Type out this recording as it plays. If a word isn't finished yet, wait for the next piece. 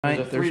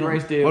What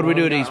did we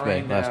do at East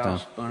Bay last time?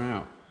 Spun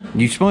out.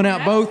 You spun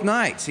out both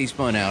nights. He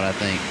spun out, I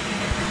think.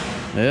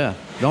 Yeah.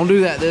 Don't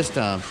do that this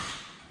time.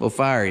 We'll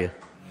fire you.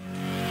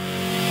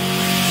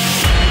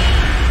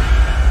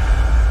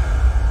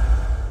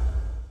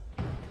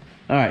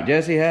 All right,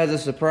 Jesse has a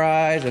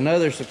surprise,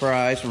 another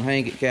surprise from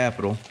Hank at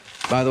Capitol.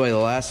 By the way, the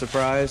last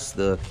surprise,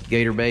 the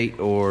gator bait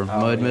or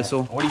mud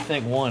missile. What do you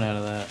think won out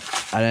of that?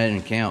 I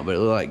didn't count, but it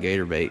looked like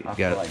gator bait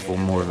got like 4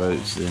 more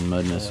votes than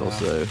mud missile,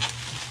 so.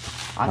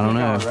 I don't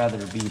know. I'd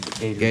rather be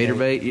gator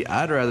bait.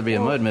 I'd rather be a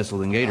mud missile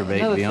than gator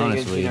bait, to be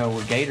honest with you. You know,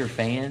 we're gator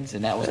fans,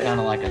 and that was kind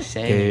of like a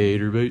saying.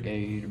 Gator bait.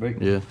 Gator bait.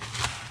 Yeah.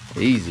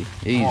 Easy,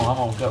 easy. I'm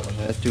on cut with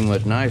that. That's too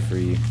much knife for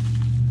you.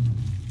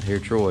 Here,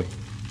 Troy.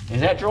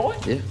 Is that Troy?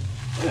 Yeah.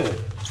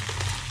 Good.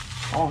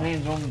 All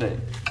hands on deck.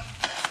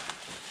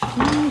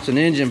 It's an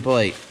engine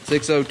plate,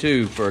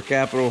 602 for a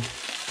Capitol.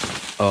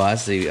 Oh, I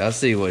see. I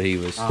see what he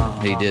was.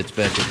 He did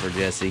special for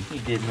Jesse. He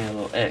did me a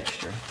little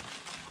extra.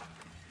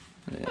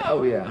 Yeah.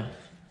 Oh yeah.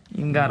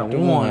 You got a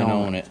one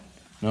on it.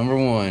 Number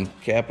 1,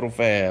 Capitol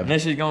Fab. And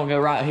this is gonna go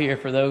right here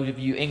for those of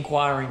you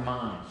inquiring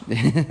minds.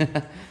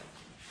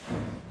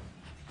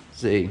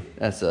 See,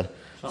 it's a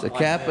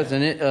cap. It's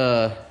an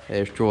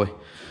there's Troy.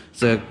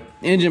 It's a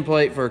engine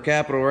plate for a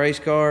Capitol race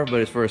car,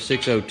 but it's for a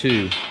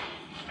 602.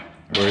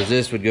 Whereas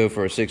this would go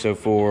for a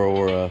 604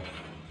 or a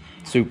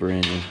super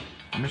engine.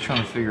 I'm just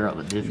trying to figure out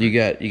the difference. You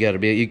got to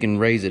be. You can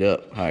raise it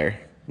up higher.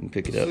 You can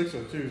pick it up.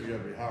 602's got to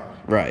be higher.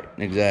 Right,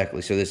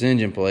 exactly. So this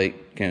engine plate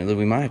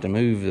we might have to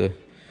move the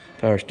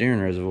power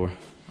steering reservoir.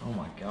 Oh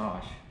my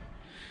gosh.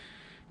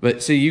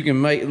 But see, you can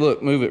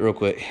move it real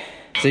quick.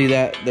 See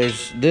that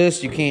there's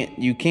this, you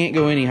can't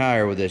go any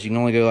higher with this. You can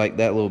only go like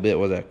that little bit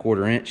with that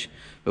 1/4 inch.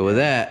 But with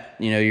that,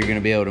 you know, you're going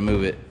to be able to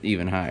move it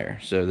even higher.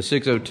 So the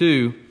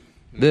 602,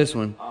 this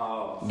one,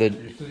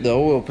 the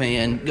oil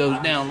pan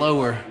goes down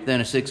lower than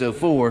a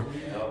 604,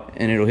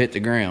 and it'll hit the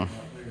ground.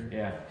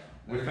 Yeah,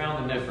 we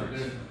found the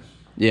difference.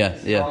 Yeah,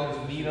 yeah. All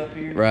this meat up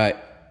here. Right.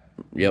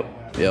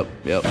 Yep. There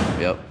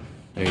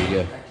you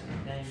go.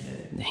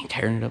 Dang,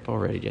 tearing it up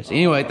already, Jesse.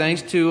 Anyway,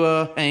 thanks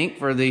to Hank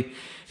for the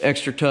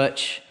extra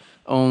touch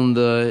on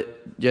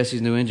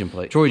Jesse's new engine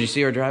plate. Troy, did you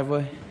see our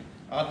driveway?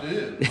 I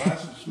did.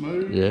 Nice and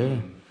smooth. Yeah.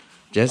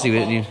 Jesse,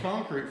 it's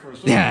concrete for a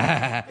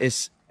second.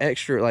 It's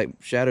extra, like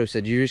Shadow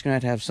said, you're just going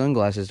to have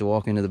sunglasses to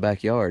walk into the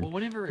backyard. Well,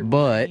 whenever it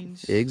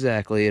rains,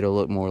 exactly, it'll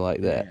look more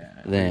like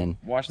that than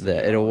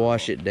that. It'll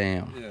wash it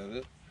down.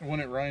 Yeah, when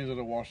it rains,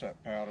 it'll wash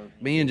that powder.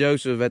 Me and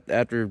Joseph,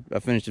 after I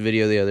finished the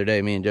video the other day,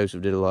 me and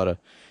Joseph did a lot of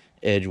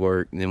edge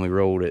work, and then we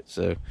rolled it.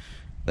 So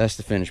that's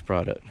the finished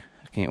product.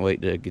 I can't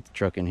wait to get the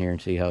truck in here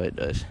and see how it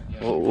does.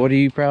 Yeah. What are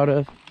you proud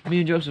of? Me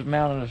and Joseph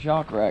mounted a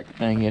shock rack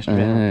thing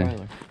yesterday on the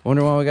trailer.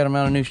 Wonder why we got to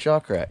mount a new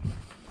shock rack.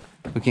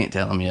 We can't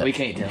tell them yet. We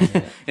can't tell them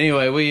yet.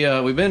 Anyway,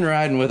 we've been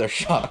riding with our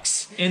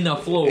shocks in the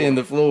floor. In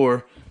the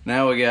floor.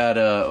 Now we got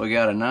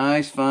a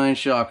nice fine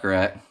shock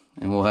rack,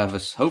 and we'll have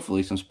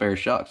hopefully some spare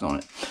shocks on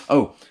it.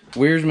 Oh,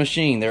 Weir's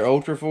Machine, their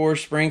Ultra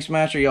Force Spring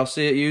Smasher. Y'all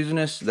see it using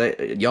us?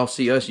 Y'all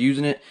see us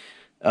using it?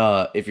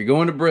 If you're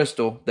going to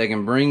Bristol, they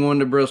can bring one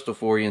to Bristol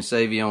for you and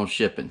save you on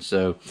shipping.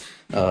 So,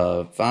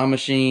 fine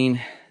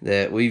machine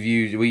that we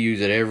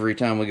use it every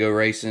time we go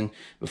racing,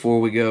 before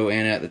we go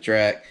and at the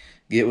track.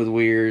 Get with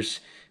Weir's,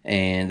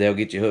 and they'll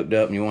get you hooked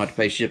up, and you won't have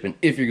to pay shipping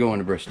if you're going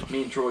to Bristol.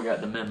 Me and Troy got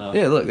the memo.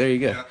 Yeah, look, there you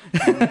go.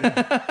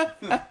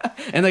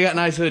 And they got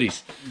nice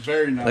hoodies.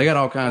 Very nice. They got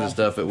all kinds of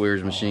stuff at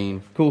Weir's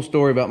Machine. Cool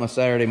story about my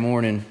Saturday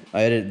morning.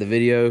 I edited the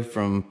video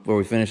from where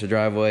we finished the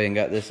driveway and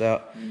got this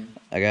out.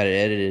 I got it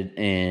edited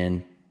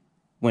and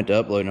went to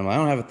upload them. I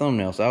don't have a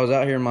thumbnail, so I was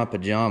out here in my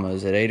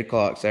pajamas at 8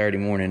 o'clock Saturday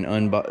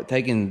morning,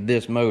 taking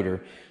this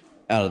motor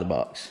out of the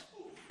box,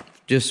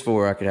 just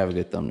so I could have a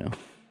good thumbnail.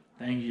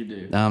 Things you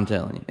do. I'm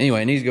telling you.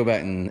 Anyway, it needs to go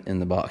back in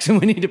the box,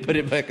 and we need to put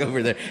it back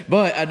over there.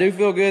 But I do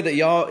feel good that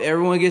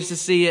everyone gets to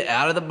see it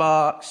out of the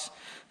box.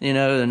 You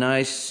know, the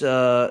nice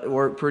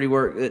pretty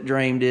work that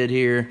Drame did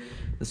here.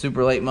 The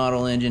super late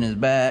model engine is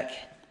back,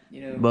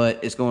 but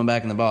it's going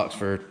back in the box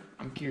for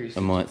I'm curious,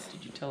 a month.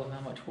 Did you tell them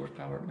how much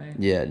horsepower it made?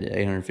 Yeah,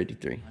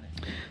 853.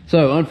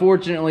 So,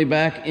 unfortunately,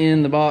 back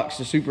in the box,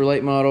 the super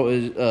late model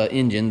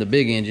engine, the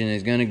big engine,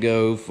 is going to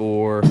go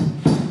for,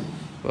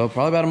 well,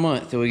 probably about a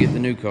month till we get the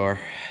new car.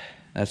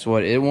 That's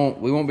what we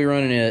won't be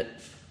running it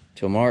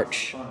till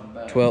March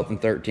 12th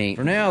and 13th.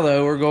 For now,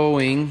 though, we're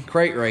going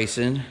crate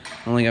racing.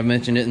 I don't think I've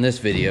mentioned it in this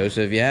video,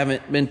 so if you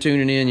haven't been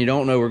tuning in, you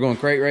don't know, we're going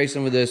crate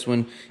racing with this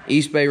one.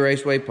 East Bay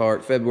Raceway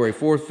Park, February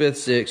 4th, 5th,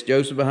 6th.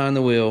 Joseph behind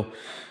the wheel.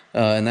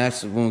 And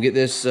that's when we get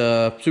this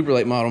super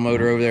late model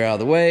motor over there out of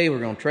the way. We're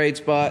going to trade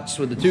spots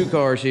with the 2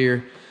 cars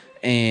here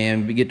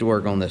and we get to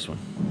work on this one.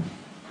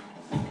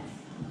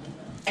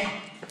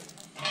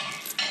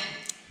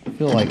 I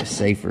feel like it's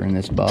safer in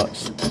this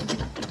box.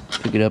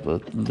 Pick it up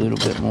a little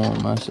bit more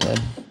on my side.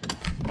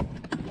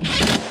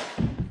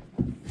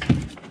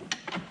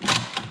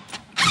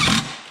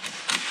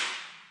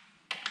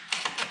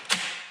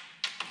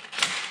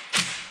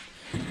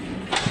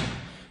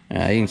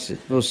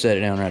 We'll set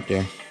it down right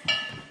there.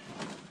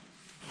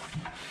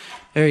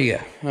 There you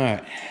go. All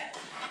right.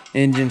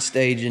 engine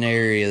staging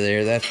area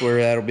there. That's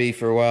where that'll be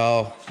for a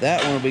while.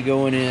 That one will be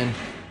going in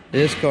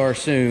this car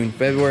soon.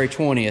 February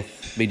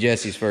 20th be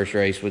Jesse's first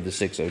race with the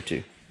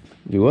 602.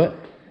 Do what?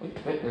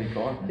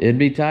 It'd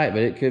be tight,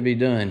 but it could be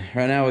done.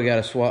 Right now we got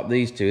to swap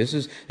these two.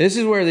 This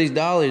is where these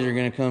dollies are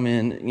going to come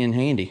in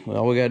handy.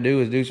 All we got to do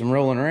is do some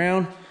rolling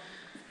around,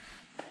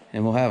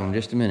 and we'll have them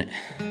just a minute.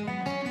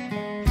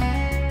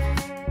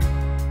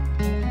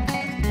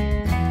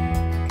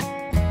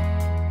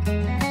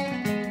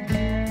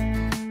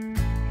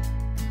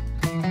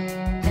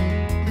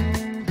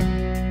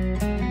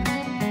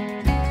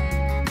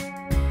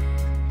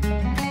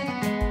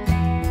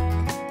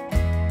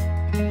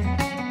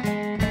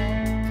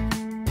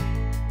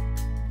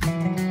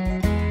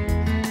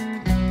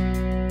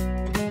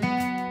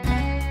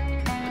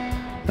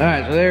 All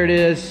right, so there it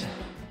is.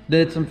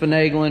 Did some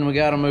finagling. We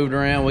got them moved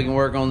around. We can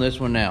work on this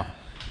one now.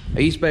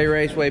 East Bay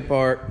Raceway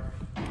Park,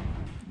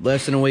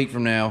 less than a week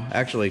from now.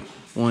 Actually,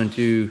 4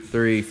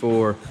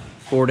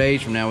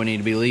 days from now, we need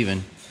to be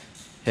leaving,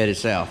 headed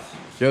south.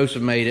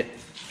 Joseph made it,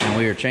 and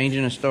we are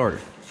changing a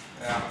starter.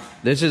 Yeah.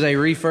 This is a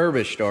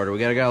refurbished starter. We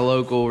got a guy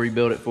local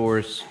rebuild it for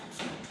us,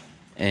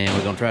 and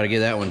we're gonna try to get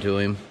that one to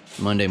him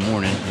Monday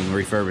morning. We can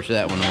refurbish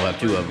that one, and we'll have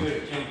 2 of them.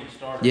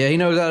 Yeah, he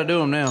knows how to do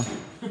them now.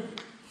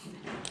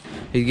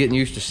 He's getting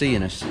used to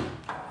seeing us.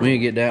 We need to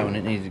get that one.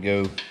 It needs to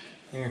go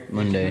Here,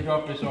 Monday.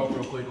 drop this off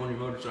real quick on your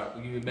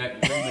motorcycle. Give it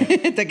back in 3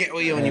 minutes. Take it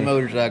with you on your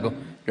motorcycle.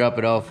 Drop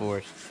it off for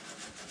us.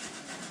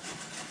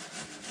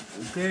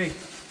 Okay.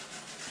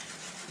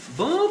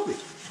 Bump it.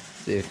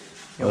 See.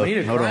 Yeah, we need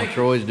to Hold on, crank it.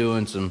 Troy's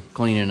doing some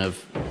cleaning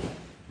of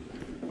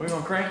We're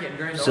gonna crank it and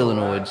drain the oil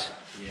solenoids. out.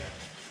 Yeah.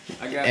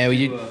 I got Hey,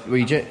 will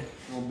you check?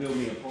 I'm gonna build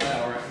me a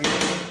plow right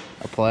here.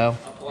 A plow? A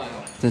plow.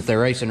 Since they're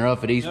racing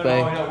rough at East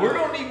Bay. No, we're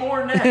gonna need more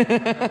than that.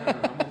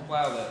 I'm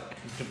gonna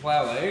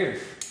plow the air.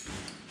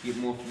 Get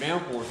more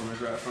downforce on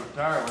this right front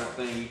tire on that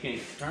thing. You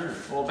can't turn it.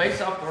 Well,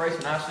 based off the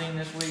racing I've seen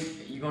this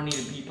week, you're gonna need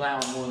to be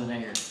plowing more than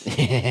air.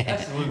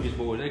 That's the Lucas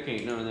boys. They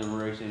can't none of them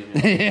race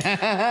anymore.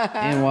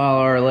 And while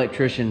our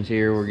electrician's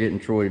here, we're getting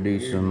Troy to do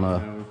some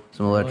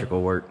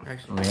electrical work.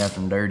 We have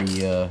some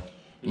dirty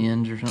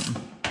ends or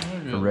something.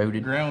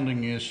 Corroded.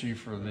 Grounding issue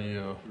for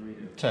the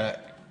tack.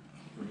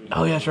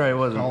 Oh, yeah, that's right. It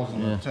wasn't.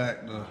 Causing Yeah. the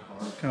tack to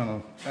kind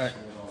of act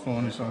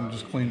funny, so I'm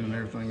just cleaning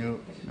everything up.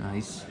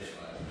 Nice.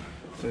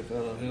 See if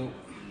that'll help.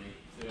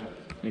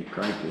 You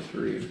crank this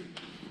rig.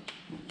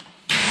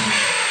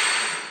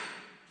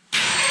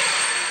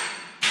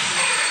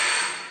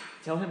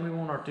 Tell him we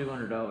want our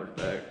 $200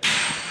 back.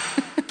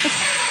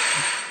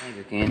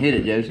 I can't hit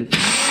it, Joseph.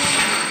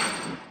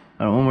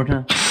 Hold on, one more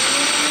time.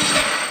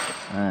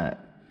 Alright.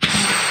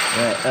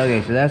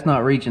 Okay, so that's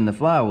not reaching the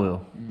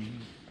flywheel.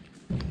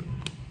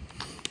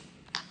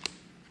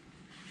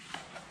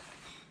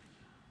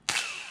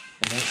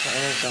 It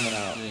ain't coming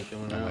out.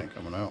 That ain't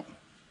coming out.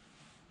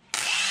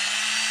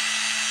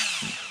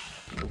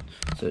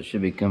 So it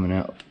should be coming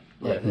out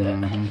like that.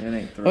 It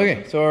ain't through.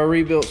 Okay, so our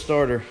rebuilt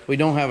starter, we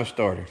don't have a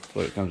starter. That's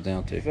what it comes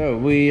down to. So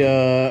we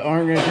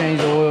aren't going to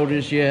change the oil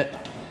just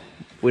yet.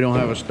 We don't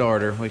have a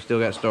starter. We still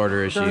got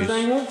starter issues.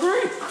 Thing won't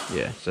crank.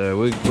 Yeah, so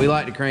we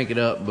like to crank it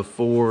up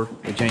before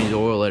we change the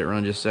oil, let it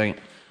run just a second.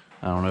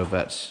 I don't know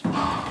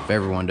if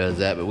everyone does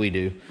that, but we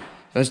do.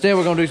 So instead,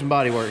 we're going to do some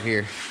body work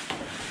here.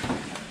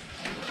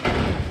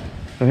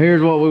 So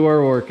here's what we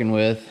were working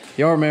with.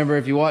 Y'all remember,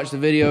 if you watched the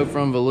video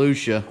from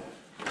Volusia,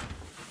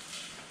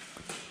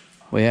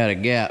 we had a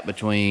gap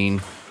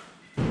between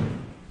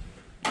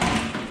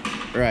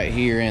right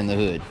here and the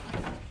hood.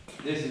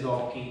 This is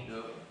all kinked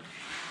up.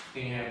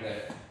 Can't have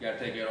that. Gotta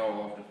take it all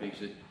off to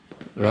fix it.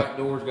 Right. Right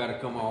door's gotta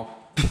come off.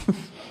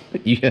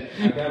 Yeah.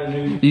 I got a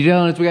new. You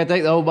telling us we got to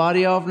take the whole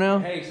body off now?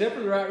 Hey, except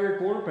for the right rear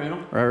quarter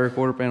panel. Right rear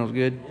quarter panel's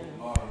good.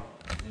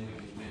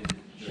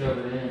 Shove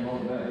it in,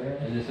 bolt it back.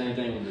 Yeah. And the same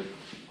thing with the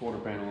quarter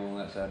panel on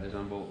that side. Just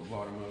unbolt the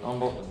bottom of it.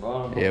 Unbolt the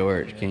bottom. Yeah,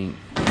 where it's kinked.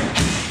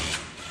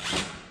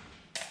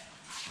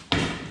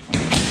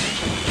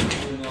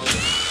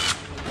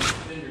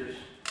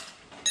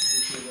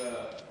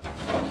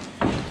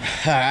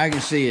 I can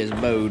see his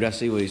boat. I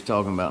see what he's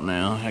talking about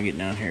now. I get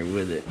down here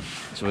with it.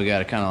 So we got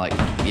to kind of like,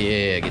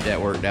 yeah, get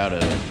that worked out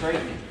of it.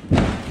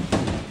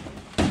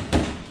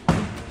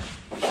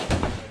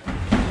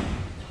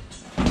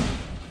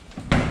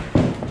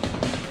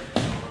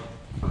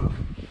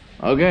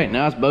 Okay,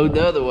 now it's bowed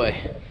the other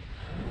way.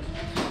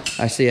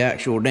 I see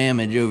actual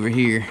damage over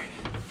here.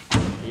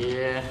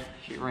 Yeah,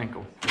 she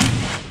wrinkled.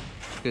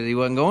 Because he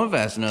wasn't going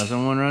fast enough.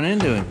 Someone run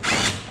into him.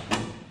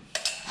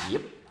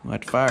 Yep. We'll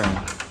have to fire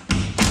him.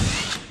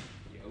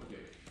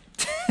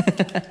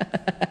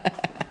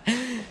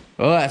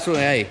 Well, that's what,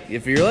 hey,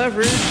 if your left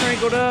rear is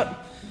crinkled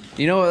up,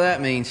 you know what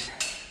that means.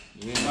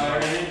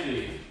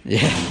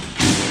 Yeah.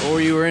 Or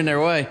you were in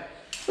their way.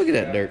 Look at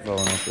that dirt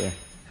falling off there.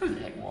 Who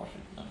the heck washed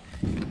it?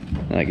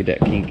 I get that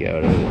kink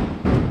out of it.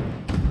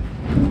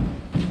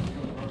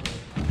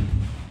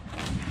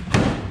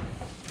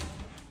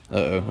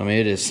 Uh-oh, I mean,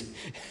 it is.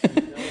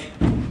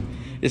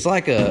 It's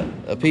like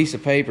a piece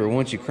of paper.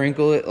 Once you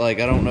crinkle it, like,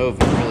 I don't know if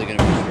it's really going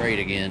to be straight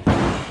again.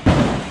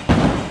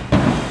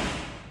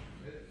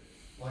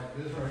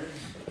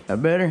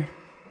 That better?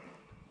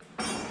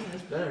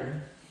 That's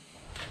better.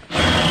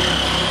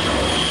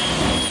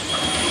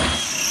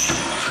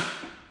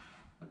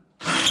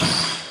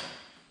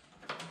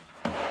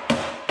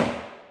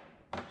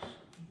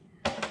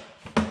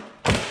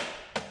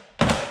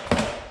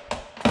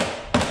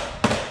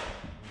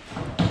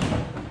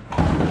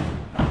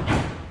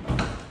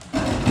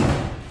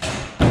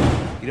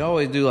 You'd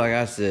always do like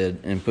I said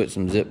and put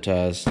some zip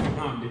ties.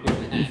 I'm doing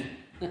that.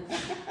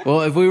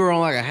 Well, if we were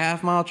on like a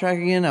half-mile track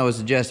again, I would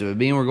suggest it. But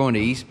being we're going to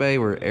East Bay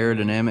where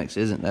aerodynamics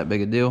isn't that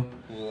big a deal.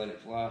 We'll let it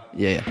fly.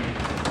 Yeah.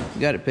 You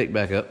got it picked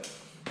back up.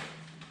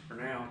 For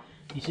now.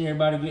 You see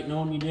everybody getting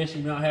on you,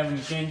 Jesse, not having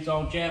your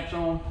chainsaw chaps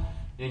on,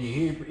 and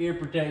your ear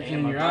protection,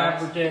 And my your eye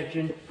glass.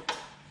 protection.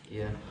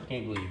 Yeah. I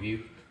can't believe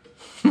you.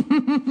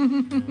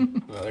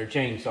 Well, they're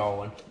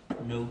chainsawing.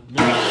 No.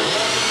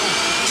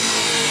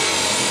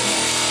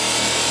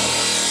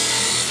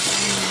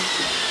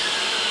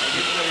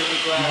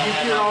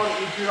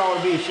 You should ought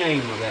to be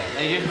ashamed of that.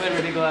 They just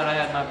better be glad I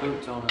had my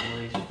boots on at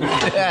least.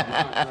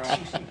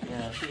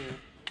 Yeah.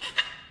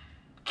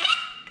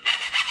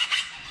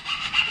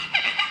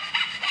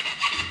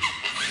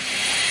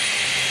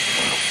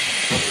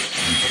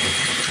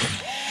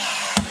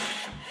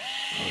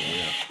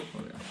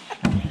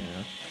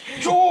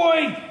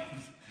 Joy!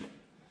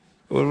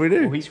 What do we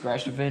do? Oh, he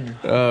scratched a fender.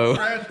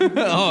 Oh.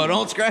 Oh,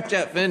 don't scratch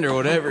that fender,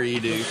 whatever you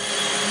do.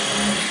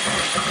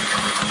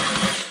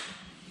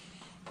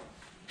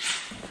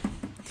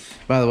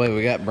 By the way,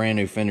 we got brand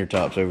new fender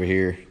tops over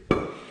here.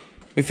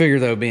 We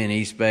figured they would be in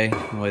East Bay,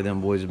 the way them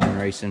boys have been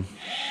racing.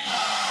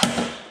 We're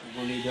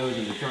gonna need those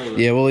in the trailer.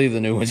 Yeah, we'll leave the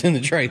new ones in the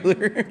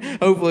trailer.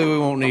 Hopefully we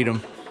won't need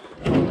them.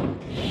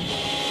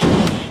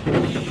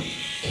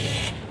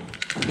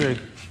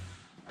 Good.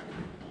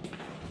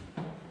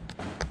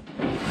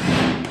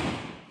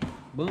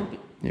 Bump it.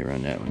 You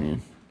run that one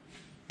in.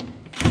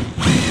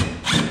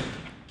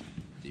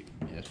 Yeah,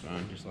 that's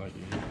fine, just like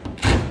you.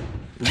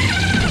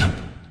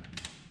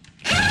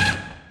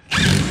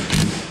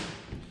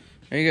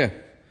 There you go.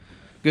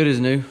 Good as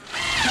new.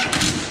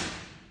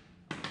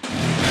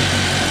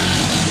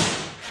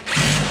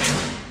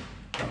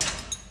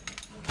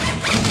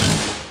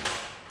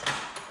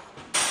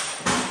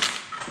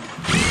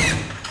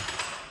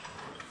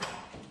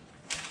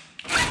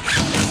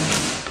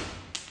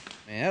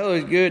 Man, that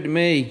looks good to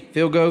me. If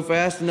he'll go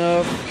fast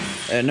enough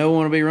that no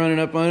one will be running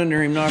up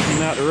under him, knocking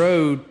him out the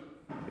road,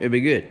 it'll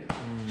be good.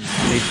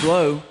 If he's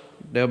slow,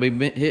 they'll be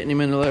hitting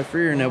him in the left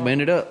rear and they'll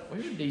bend it up.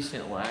 We were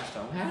decent last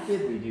time. How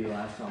did we do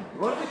last time?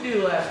 What did we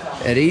do last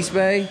time? At East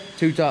Bay,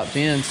 2 top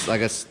 10s,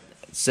 like a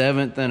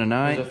 7th and a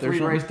 9th or something.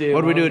 three-race deal.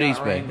 What did we do at One East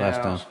got Bay rained last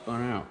out. time?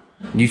 Spun out.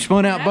 You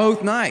spun out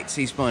both nights.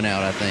 He spun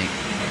out, I think.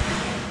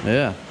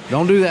 Yeah.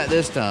 Don't do that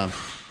this time.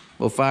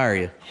 We'll fire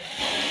you.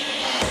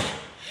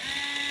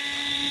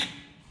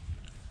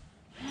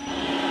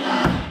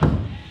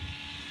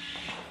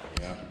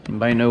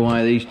 Anybody know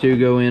why these two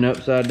go in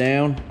upside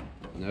down?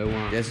 No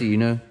one. Jesse, you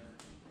know?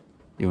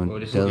 You want Well,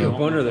 to just tell get them?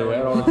 up under there.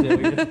 That ought to tell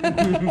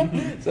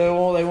you.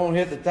 So they won't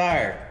hit the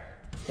tire.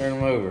 Turn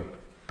them over.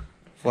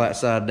 Flat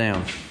side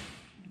down.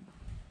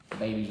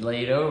 Baby's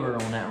laid over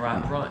on that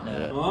right front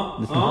now.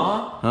 Huh?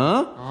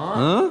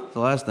 Huh? The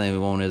last thing we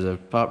want is a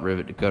pop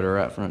rivet to cut our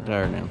right front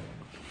tire down.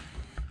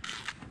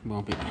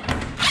 Bump it.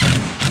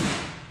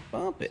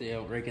 Bump it. See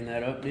how breaking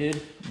that up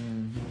did?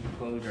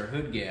 Close our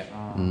hood gap.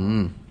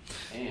 Mm.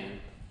 And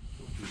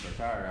keep our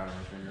tire out of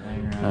our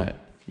finger. All right.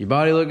 Your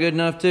body look good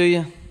enough to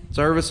you?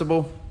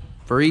 Serviceable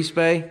for East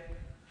Bay?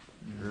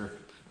 Sure.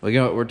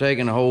 We're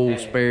taking a whole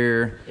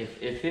spare.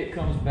 If it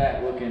comes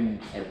back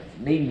looking at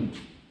needing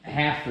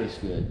half this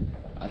good,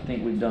 I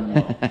think we've done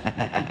well.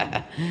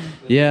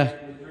 Yeah.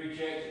 The 3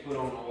 checks put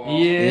on the wall.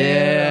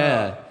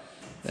 Yeah.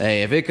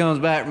 Hey, if it comes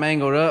back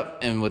mangled up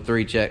and with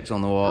 3 checks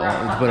on the wall,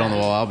 put on the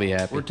wall, I'll be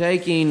happy. We're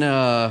taking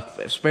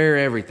spare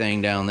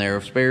everything down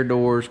there. Spare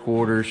doors,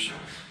 quarters.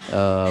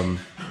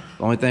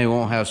 The only thing we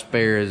won't have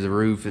spare is the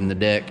roof and the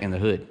deck and the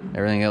hood.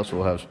 Everything else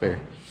we'll have spare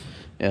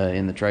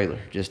in the trailer,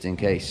 just in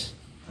case.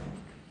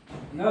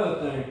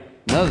 Another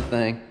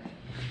thing.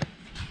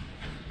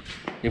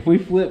 If we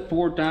flip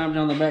 4 times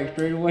on the back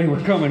straightaway,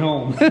 we're coming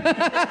home.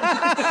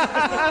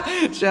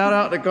 Shout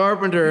out to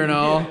Carpenter and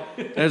all.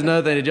 There's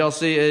another thing. Did y'all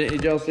see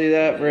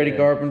that for Eddie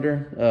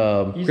Carpenter?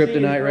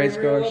 Kryptonite race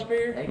cars.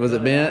 Was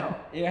it bent?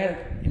 It had,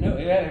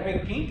 it had a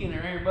big kink in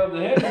there above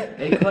the head.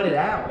 They cut it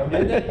out.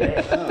 Did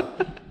they?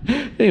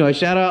 Anyway,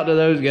 shout out to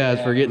those guys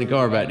for getting the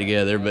car back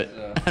together, but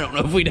I don't know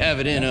if we'd have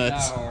it in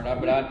us.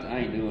 But I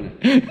ain't doing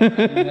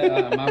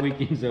it. My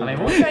weekend's over. I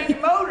mean, we'll change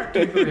the motor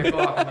 2, 3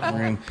 o'clock in the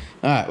morning.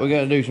 All right, we got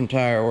to do some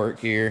tire work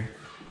here.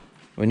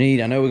 I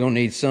know we're going to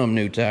need some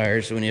new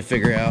tires, so we need to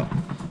figure out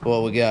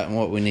what we got and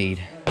what we need.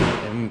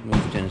 And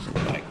move Tennessee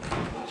back.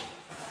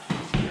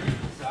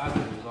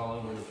 Sizes was all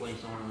over the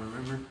place on them,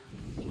 remember?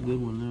 It's a good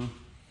one, though.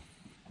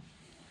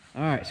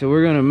 All right, so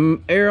we're going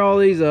to air all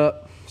these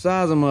up,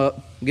 size them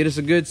up, get us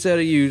a good set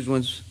of used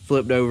ones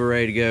flipped over,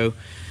 ready to go.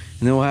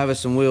 And then we'll have us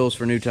some wheels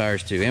for new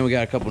tires too. And we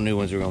got a couple new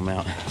ones we're going to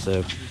mount.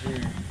 So,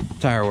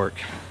 tire work.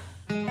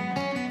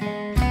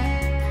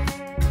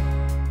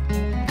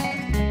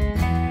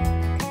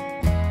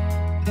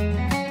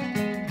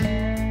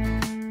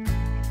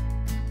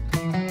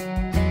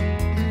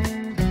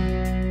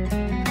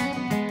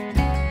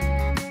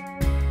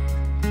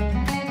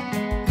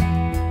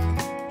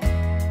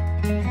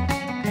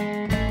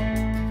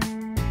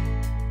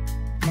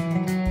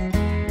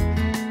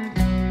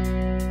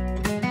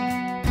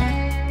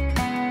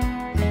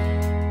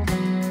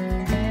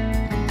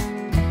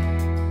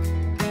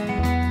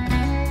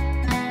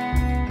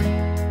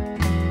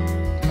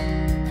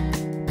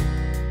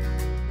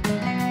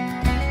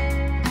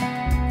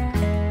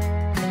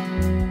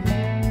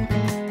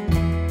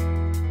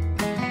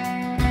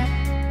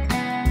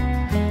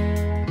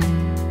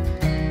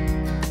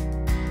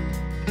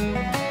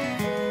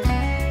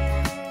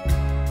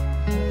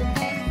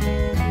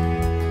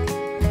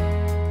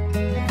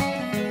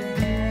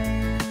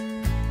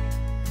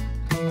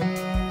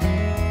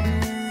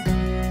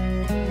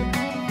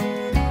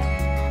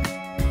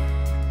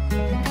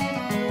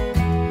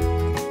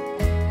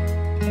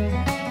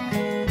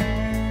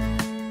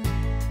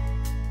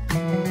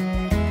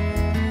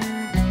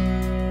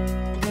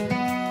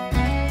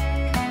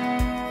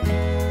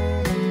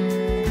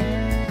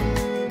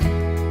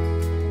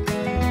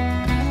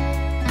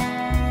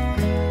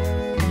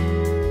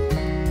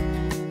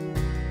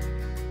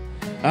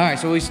 All right,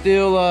 so we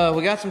still,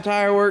 we got some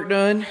tire work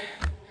done.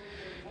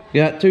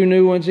 Got 2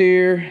 new ones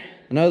here,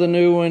 another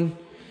new one,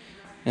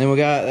 and we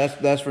got,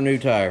 that's for new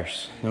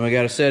tires. And we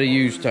got a set of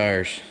used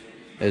tires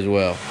as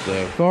well. So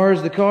as far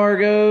as the car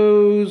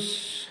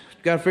goes,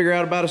 got to figure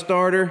out about a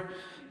starter.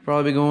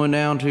 Probably be going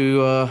down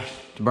to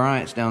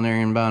Bryant's down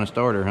there and buying a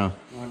starter, huh?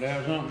 Want to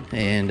have something?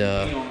 And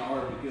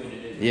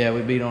yeah,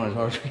 we beat on as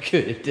hard as we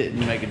could. It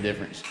didn't make a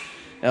difference.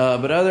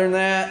 But other than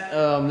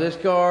that, this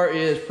car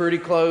is pretty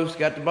close.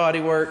 Got the body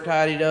work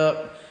tidied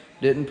up.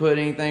 Didn't put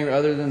anything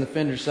other than the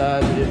fender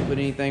size. We didn't put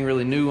anything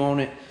really new on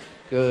it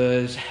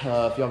because if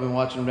y'all been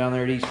watching them down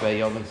there at East Bay,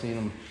 y'all been seeing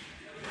them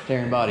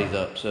tearing bodies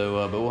up.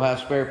 So, but we'll have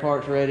spare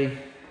parts ready.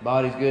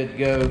 Body's good to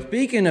go.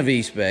 Speaking of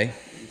East Bay,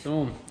 It's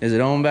on. is it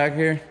on back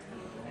here?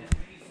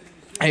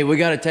 Hey, we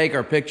got to take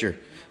our picture.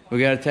 We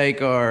got to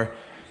take our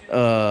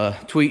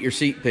tweet your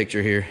seat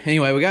picture here.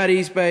 Anyway, we got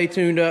East Bay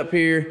tuned up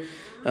here.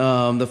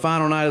 The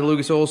final night of the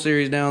Lucas Oil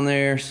Series down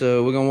there.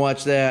 So we're going to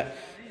watch that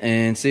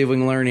and see if we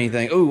can learn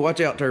anything. Oh, watch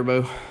out,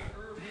 Turbo.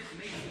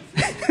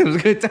 It was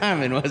good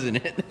timing, wasn't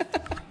it?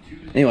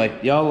 Anyway,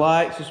 y'all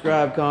like,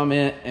 subscribe,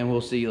 comment, and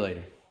we'll see you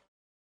later.